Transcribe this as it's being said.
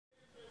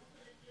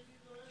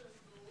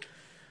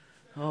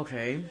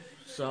Okay,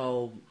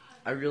 so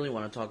I really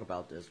want to talk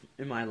about this.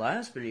 In my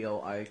last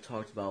video, I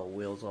talked about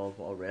Wheels of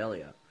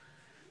Aurelia,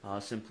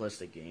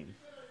 simplistic game.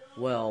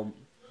 Well,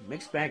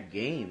 Mixed Bag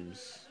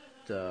Games,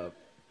 the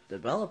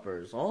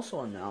developers, also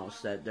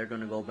announced that they're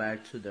going to go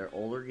back to their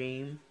older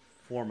game,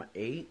 Form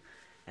 8,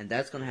 and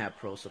that's going to have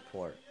pro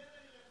support.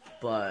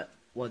 But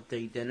what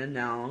they didn't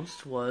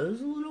announce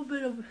was a little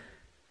bit of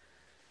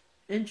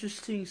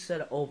interesting set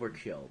of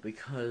overkill,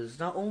 because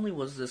not only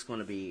was this going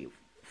to be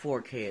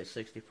 4K at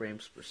 60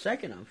 frames per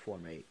second on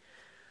Form 8,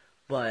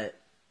 but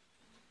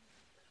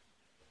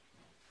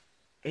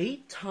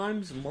 8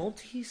 times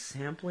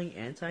multi-sampling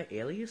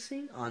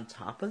anti-aliasing on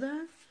top of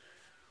that?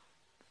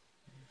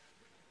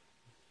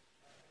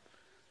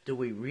 Do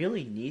we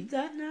really need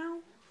that now?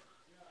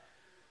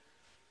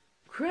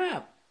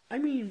 Crap. I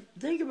mean,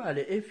 think about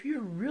it. If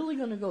you're really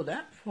going to go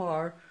that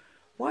far,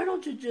 why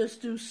don't you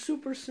just do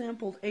super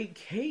sampled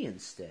 8K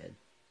instead?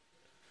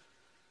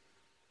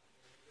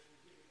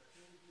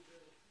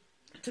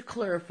 To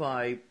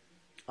clarify,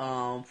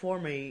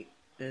 Form 8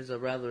 is a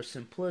rather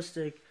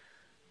simplistic,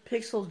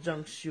 pixel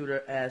junk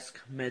shooter-esque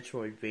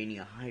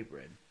Metroidvania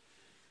hybrid.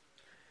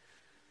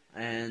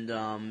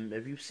 And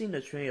if you've seen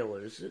the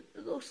trailers, it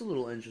looks a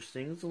little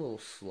interesting. It's a little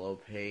slow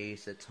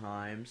paced at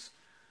times.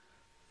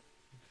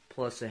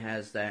 Plus, it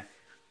has that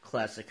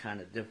classic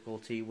kind of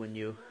difficulty when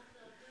you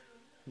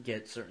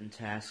get certain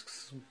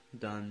tasks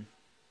done.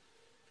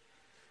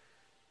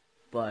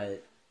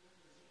 But,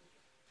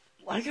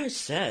 like I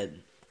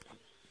said,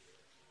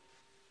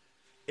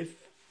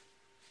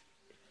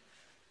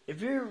 if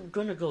you're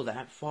gonna go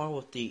that far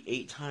with the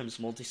 8 times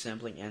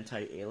multi-sampling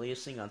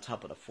anti-aliasing on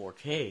top of the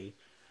 4K,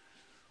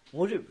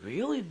 would it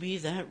really be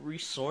that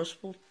resource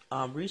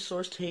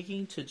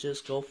taking to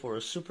just go for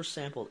a super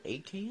sampled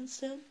 8K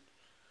instead?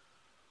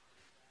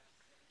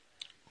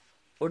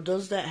 Or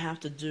does that have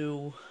to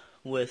do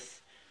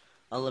with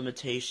a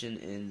limitation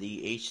in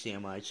the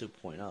HDMI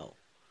 2.0?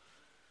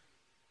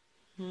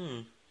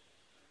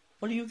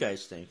 What do you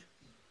guys think?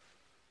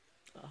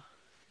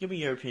 Give me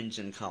your opinions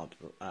in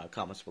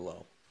comments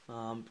below.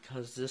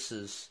 Because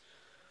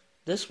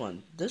this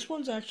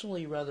one's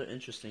actually rather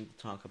interesting to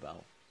talk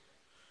about.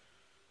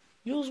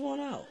 Use one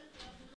out.